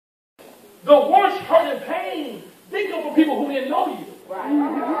The worst hurt and pain, they come from people who didn't know you.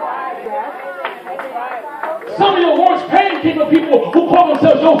 Some of your worst pain came from people who call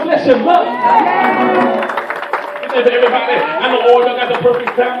themselves your flesh and blood. Everybody, I know all y'all got the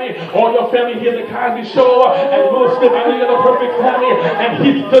perfect family. All your family here at the Cosby Show. And Will Smith, I know you got the perfect family. And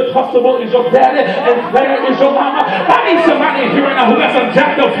Heath the Constable is your daddy. And Claire is your mama. I need somebody here right now who got some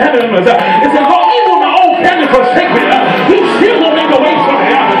jacked up family members. It says, Lord, even my own family forsake me. He still will make a way for me.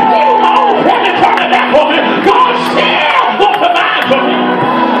 Even my own family turning back on me. God still will provide for me.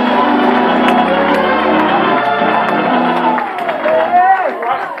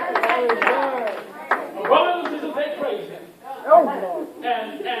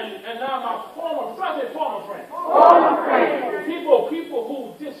 And now my former friends. People who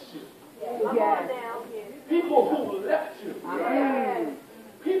dissed you. People who left you.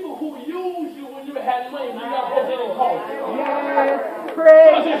 People who used you when you had money and you got broke in and called you. So I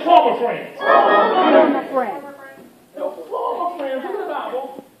say former friends. The former friends, look at the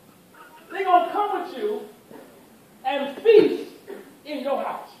Bible, they're going to come with you and feast in your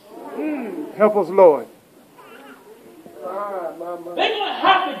house. Help us, Lord. They're going to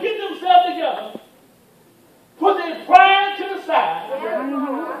have to get themselves together, put their pride to the side,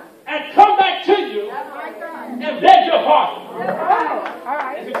 and come back to you and beg your pardon.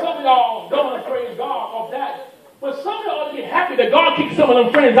 And see, some of y'all don't want to praise God of that, but some of y'all ought to be happy that God kicked some of them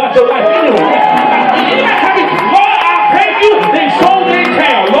friends out your life anyway. You're not happy. Lord, I thank you. They showed their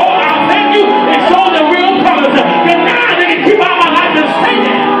tail. Lord, I thank you. They showed their real colors. And now they can keep out my life and stay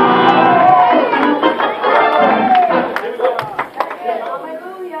there.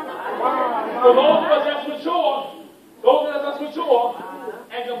 For those of us that's mature,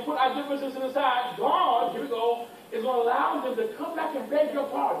 and can put our differences to the side, God, here we go, is going to allow them to come back and beg your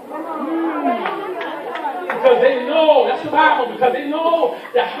pardon. Because they know, that's the Bible, because they know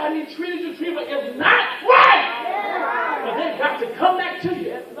that how they treated you is not right. But they've got to come back to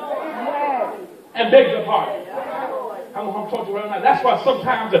you and beg your pardon. I'm talking to you right now. That's why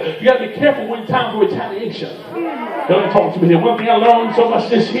sometimes you got to be careful when times of retaliation. Don't talk to me here. One thing I learned so much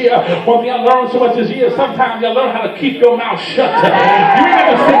this year, sometimes you learn how to keep your mouth shut. You ain't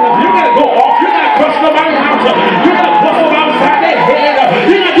got to say nothing. You got to go off. You got to cuss nobody's house. You got to bust them outside their head.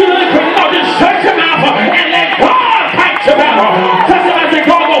 You got to do nothing. No, just shut your mouth and let God fight your battle. Tell somebody that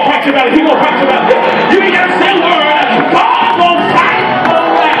God gonna fight your battle. He gonna fight your battle. You ain't got to say a word. God gonna fight your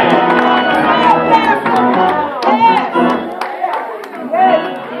battle.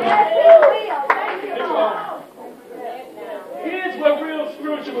 Here's where real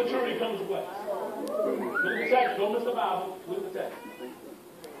spiritual maturity comes to play. Look at the text. Don't miss the Bible. Look at the text.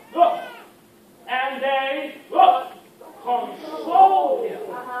 Look. And they, consoled him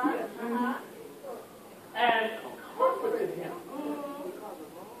and comforted him.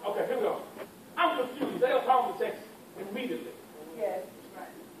 Okay, here we go. I'm confused. They don't follow the text immediately. Yes.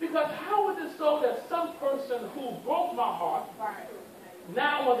 Because how is it so that some person who broke my heart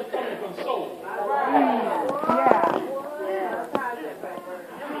now wants to come and console me?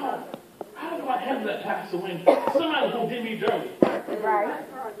 How do I handle that, Pastor, when somebody who did me dirty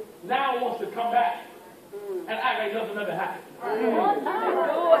now wants to come back and act like nothing ever happened?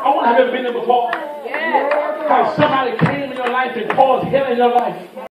 I wonder if you've ever been there before. How somebody came in your life and caused hell in your life.